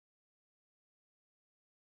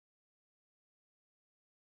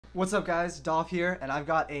What's up guys, Dolph here, and I've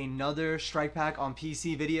got another strike pack on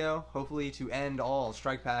PC video, hopefully to end all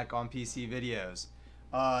strike pack on PC videos.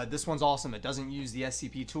 This one's awesome. It doesn't use the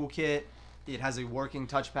SCP toolkit, it has a working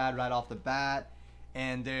touchpad right off the bat,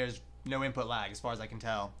 and there's no input lag as far as I can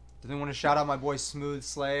tell. I want to shout out my boy Smooth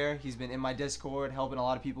Slayer. He's been in my Discord helping a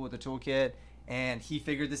lot of people with the toolkit, and he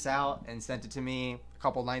figured this out and sent it to me a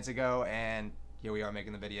couple nights ago, and here we are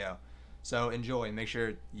making the video. So enjoy, make sure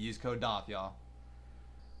you use code DOF, y'all.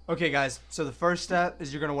 Okay guys, so the first step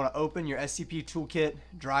is you're going to want to open your SCP Toolkit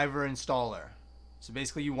driver installer. So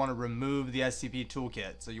basically you want to remove the SCP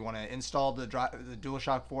Toolkit. So you want to install the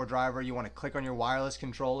DualShock 4 driver, you want to click on your wireless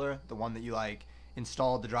controller, the one that you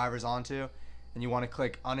installed the drivers onto, and you want to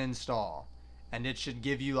click uninstall. And it should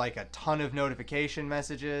give you a ton of notification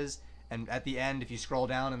messages, and at the end if you scroll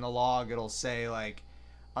down in the log it'll say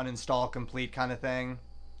uninstall complete kind of thing.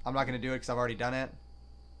 I'm not going to do it because I've already done it.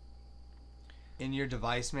 In your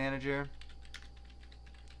device manager,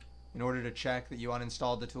 in order to check that you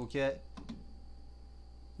uninstalled the toolkit,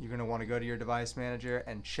 you're going to want to go to your device manager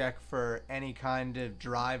and check for any kind of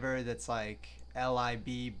driver that's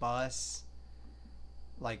LIB bus,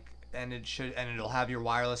 and it'll have your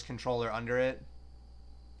wireless controller under it.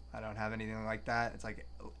 I don't have anything like that. It's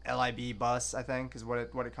LIB bus, I think, is what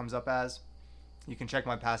it comes up as. You can check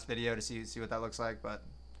my past video to see what that looks like, but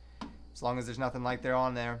as long as there's nothing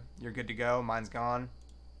on there, you're good to go. Mine's gone.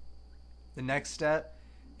 The next step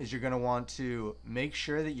is you're going to want to make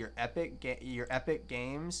sure that your Epic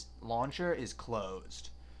Games launcher is closed.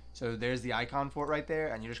 So there's the icon for it right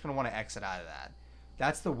there, and you're just going to want to exit out of that.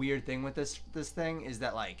 That's the weird thing with this thing, is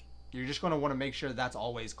that you're just going to want to make sure that's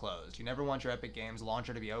always closed. You never want your Epic Games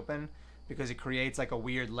launcher to be open, because it creates a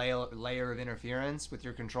weird layer of interference with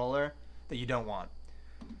your controller that you don't want.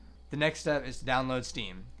 The next step is to download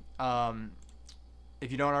Steam.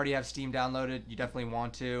 If you don't already have Steam downloaded, you definitely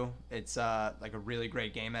want to. It's a really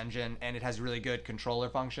great game engine, and it has really good controller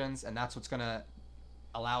functions, and that's what's going to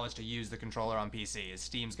allow us to use the controller on PC. Is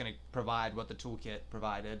Steam's going to provide what the toolkit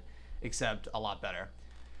provided, except a lot better.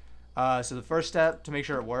 So the first step to make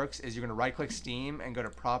sure it works is you're going to right click Steam and go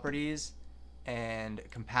to Properties and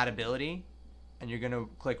Compatibility, and you're going to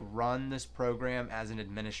click Run this program as an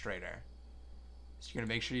administrator. So you're going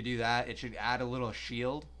to make sure you do that. It should add a little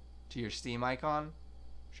shield to your Steam icon. I'm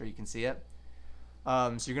sure you can see it.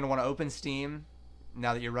 So you're going to want to open Steam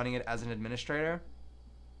now that you're running it as an administrator.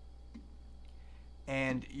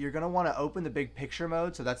 And you're going to want to open the big picture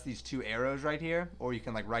mode. So that's these two arrows right here. Or you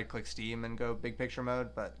can right click Steam and go big picture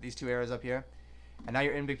mode. But these two arrows up here. And now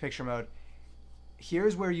you're in big picture mode.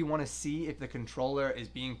 Here's where you want to see if the controller is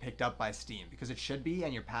being picked up by Steam. Because it should be,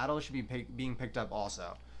 and your paddle should be being picked up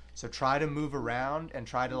also. So try to move around and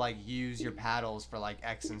try to use your paddles for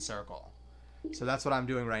X and circle. So that's what I'm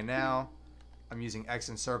doing right now. I'm using X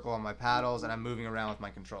and circle on my paddles, and I'm moving around with my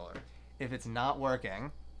controller. If it's not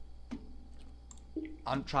working,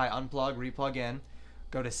 try unplug, replug in,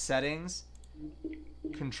 go to settings,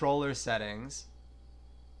 controller settings,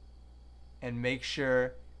 and make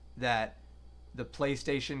sure that the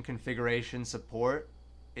PlayStation configuration support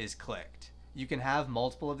is clicked. You can have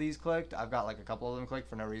multiple of these clicked. I've got a couple of them clicked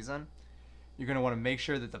for no reason. You're going to want to make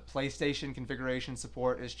sure that the PlayStation configuration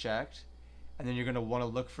support is checked. And then you're going to want to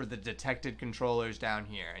look for the detected controllers down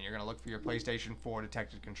here. And you're going to look for your PlayStation 4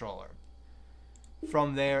 detected controller.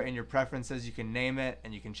 From there, in your preferences, you can name it,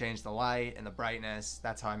 and you can change the light and the brightness.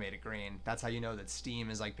 That's how I made it green. That's how you know that Steam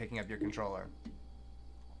is picking up your controller.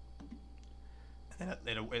 And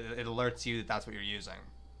then it alerts you that that's what you're using.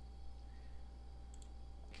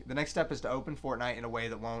 The next step is to open FORTNITE in a way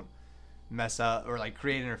that won't mess up or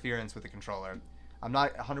create interference with the controller. I'm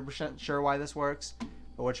not 100% sure why this works,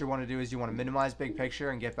 but what you want to do is you want to minimize big picture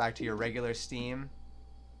and get back to your regular Steam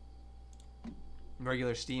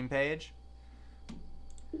page.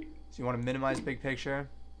 So you want to minimize big picture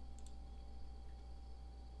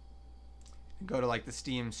and go to the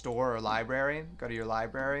Steam store or library. Go to your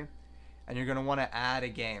library. And you're going to want to add a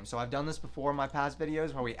game. So I've done this before in my past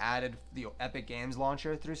videos where we added the Epic Games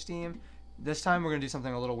launcher through Steam. This time we're going to do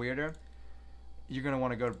something a little weirder. You're going to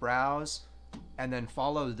want to go to Browse and then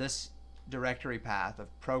follow this directory path of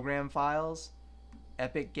Program Files,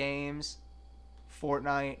 Epic Games,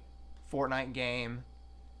 FORTNITE, FORTNITE Game,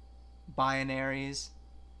 Binaries,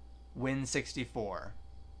 Win64.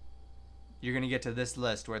 You're going to get to this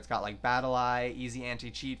list where it's got BattlEye, Easy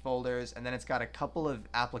Anti-Cheat folders, and then it's got a couple of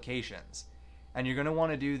applications. And you're going to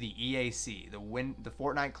want to do the EAC, the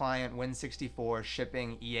FORTNITE client Win64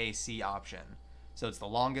 shipping EAC option. So it's the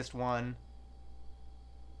longest one,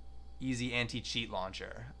 Easy Anti-Cheat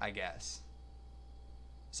launcher, I guess.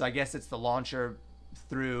 So I guess it's the launcher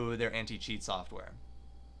through their anti-cheat software.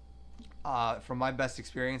 From my best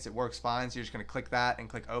experience, it works fine. So you're just going to click that and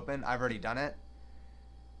click open. I've already done it.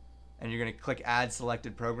 And you're going to click add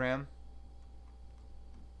selected program.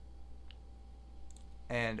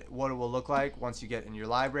 And what it will look like once you get in your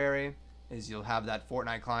library is you'll have that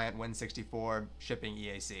Fortnite client Win64 shipping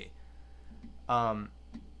EAC.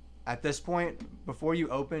 At this point, before you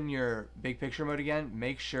open your big picture mode again,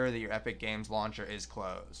 make sure that your Epic Games launcher is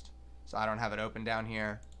closed. So I don't have it open down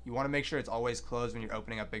here. You want to make sure it's always closed when you're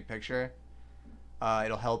opening up big picture.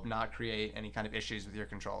 It'll help not create any kind of issues with your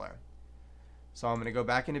controller. So I'm going to go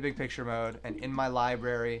back into big picture mode, and in my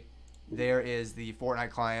library there is the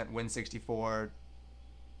Fortnite client Win64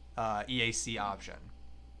 EAC option.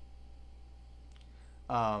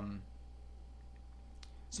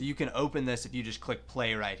 So you can open this if you just click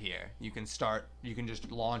play right here. You can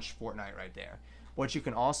just launch Fortnite right there. What you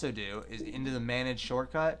can also do is into the manage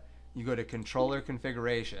shortcut, you go to controller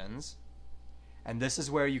configurations, and this is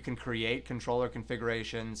where you can create controller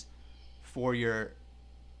configurations for your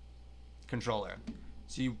controller.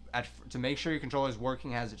 So to make sure your controller is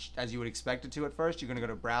working as you would expect it to at first, you're going to go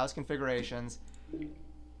to browse configurations.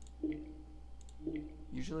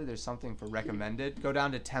 Usually there's something for recommended. Go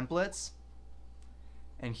down to templates,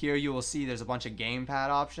 and here you will see there's a bunch of gamepad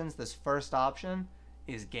options. This first option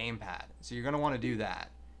is gamepad, so you're going to want to do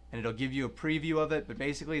that, and it'll give you a preview of it. But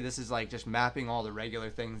basically this is like just mapping all the regular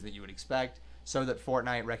things that you would expect so that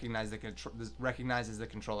Fortnite recognizes the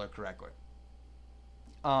controller correctly.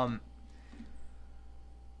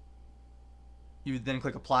 You then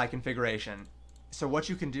click apply configuration. So what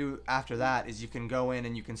you can do after that is you can go in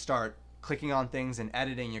and you can start clicking on things and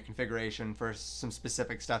editing your configuration for some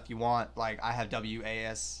specific stuff you want. Like I have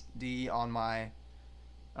WASD on my,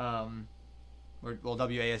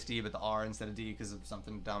 WASD, but the R instead of D because of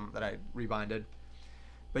something dumb that I rebinded.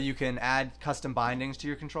 But you can add custom bindings to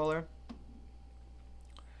your controller.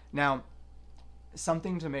 Now,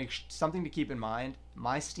 something to keep in mind,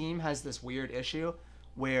 my Steam has this weird issue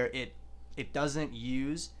where it doesn't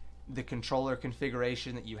use the controller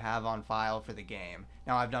configuration that you have on file for the game.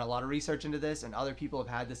 Now, I've done a lot of research into this, and other people have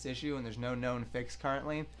had this issue, and there's no known fix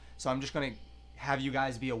currently. So I'm just going to have you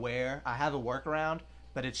guys be aware. I have a workaround,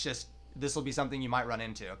 but it's just, this will be something you might run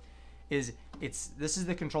into. This is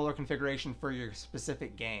the controller configuration for your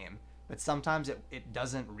specific game, but sometimes it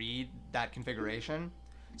doesn't read that configuration.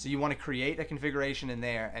 So you want to create a configuration in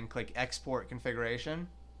there and click export configuration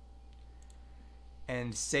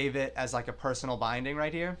and save it as like a personal binding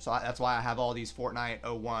right here. So that's why I have all these Fortnite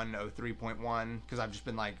 01, 03.1, because I've just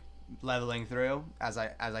been like leveling through as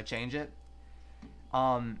I change it.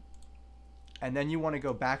 And then you want to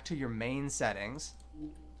go back to your main settings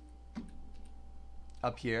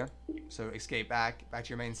up here. So escape back to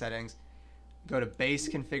your main settings. Go to base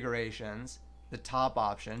configurations, the top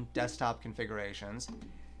option, desktop configurations,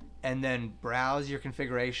 and then browse your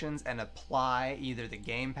configurations and apply either the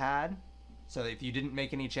gamepad. So if you didn't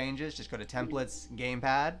make any changes, just go to templates,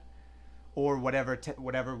 gamepad, or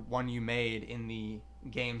whatever one you made in the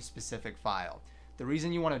game specific file. The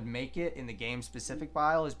reason you want to make it in the game specific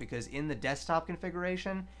file is because in the desktop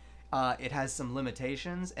configuration, it has some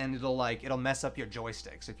limitations, and it'll mess up your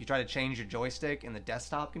joystick. So if you try to change your joystick in the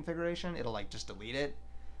desktop configuration, it'll like just delete it.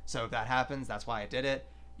 So if that happens, that's why it did it.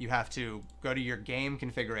 You have to go to your game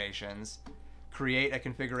configurations, create a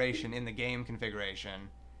configuration in the game configuration,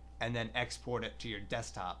 and then export it to your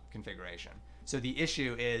desktop configuration. So the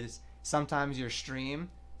issue is sometimes your Steam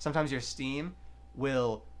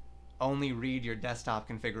will only read your desktop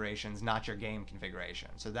configurations, not your game configuration.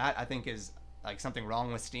 So that, I think, is like something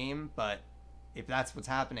wrong with Steam, but if that's what's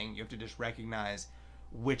happening, you have to just recognize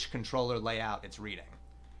which controller layout it's reading.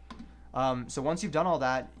 So once you've done all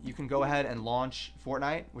that, you can go ahead and launch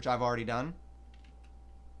Fortnite, which I've already done.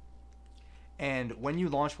 And when you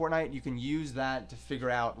launch Fortnite, you can use that to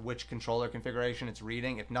figure out which controller configuration it's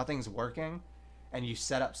reading. If nothing's working and you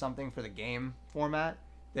set up something for the game format,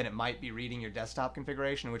 then it might be reading your desktop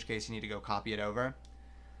configuration, in which case you need to go copy it over.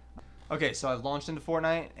 Okay, so I've launched into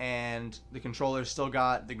Fortnite, and the controller's still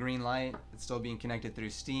got the green light. It's still being connected through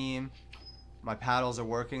Steam. My paddles are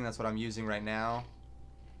working. That's what I'm using right now.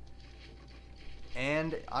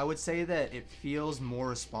 And I would say that it feels more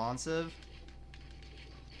responsive.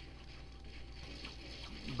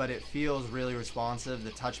 But it feels really responsive.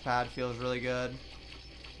 The touchpad feels really good.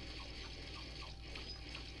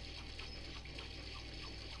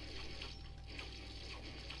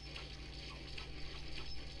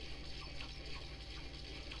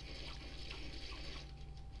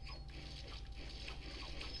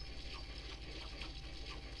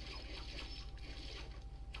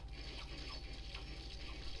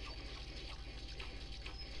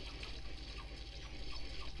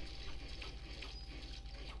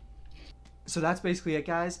 So that's basically it,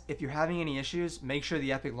 guys. If you're having any issues, make sure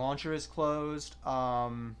the Epic Launcher is closed.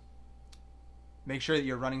 Make sure that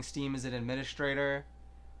you're running Steam as an administrator.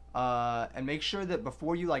 And make sure that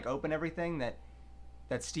before you like open everything that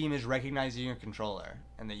Steam is recognizing your controller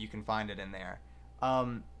and that you can find it in there.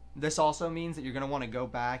 This also means that you're going to want to go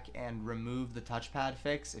back and remove the touchpad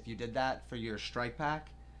fix if you did that for your strike pack,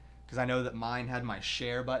 because I know that mine had my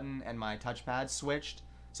share button and my touchpad switched.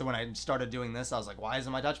 So when I started doing this, I was like, why isn't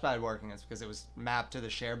my touchpad working? It's because it was mapped to the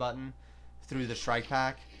share button through the strike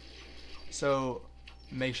pack. So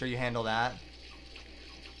make sure you handle that.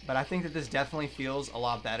 But I think that this definitely feels a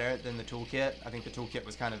lot better than the toolkit. I think the toolkit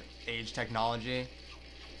was kind of age technology.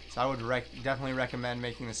 So I would definitely recommend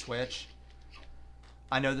making the switch.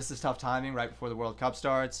 I know this is tough timing right before the World Cup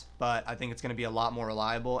starts, but I think it's going to be a lot more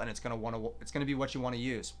reliable, and it's going to be what you want to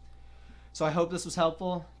use. So I hope this was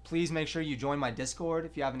helpful. Please make sure you join my Discord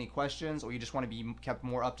if you have any questions or you just want to be kept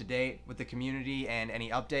more up to date with the community and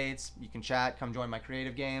any updates. You can chat, come join my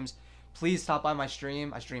creative games. Please stop by my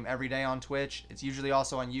stream. I stream every day on Twitch. It's usually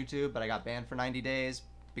also on YouTube, but I got banned for 90 days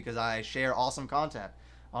because I share awesome content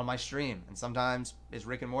on my stream, and sometimes it's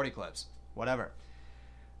Rick and Morty clips, whatever.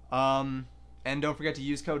 And don't forget to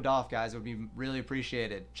use code DOF, guys. It would be really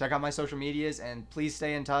appreciated. Check out my social medias, and please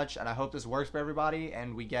stay in touch, and I hope this works for everybody,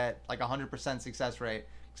 and we get like 100% success rate,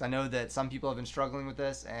 because I know that some people have been struggling with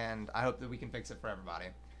this, and I hope that we can fix it for everybody.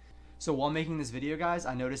 So while making this video, guys,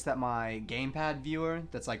 I noticed that my gamepad viewer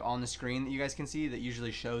that's like on the screen that you guys can see that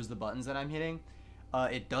usually shows the buttons that I'm hitting,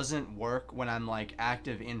 it doesn't work when I'm like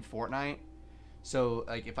active in Fortnite. So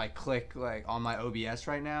like if I click like on my OBS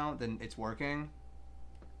right now, then it's working.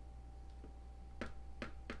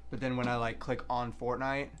 But then when I like click on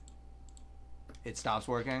Fortnite, it stops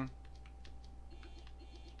working.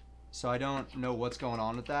 So I don't know what's going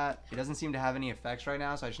on with that. It doesn't seem to have any effects right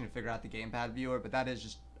now, so I just need to figure out the gamepad viewer, but that is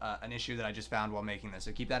just an issue that I just found while making this.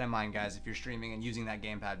 So keep that in mind, guys, if you're streaming and using that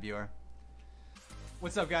gamepad viewer.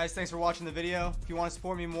 What's up, guys? Thanks for watching the video. If you want to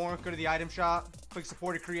support me more, go to the item shop, click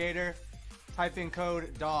support a creator, type in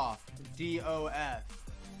code DOF, D-O-F.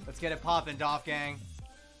 Let's get it poppin', DOF gang.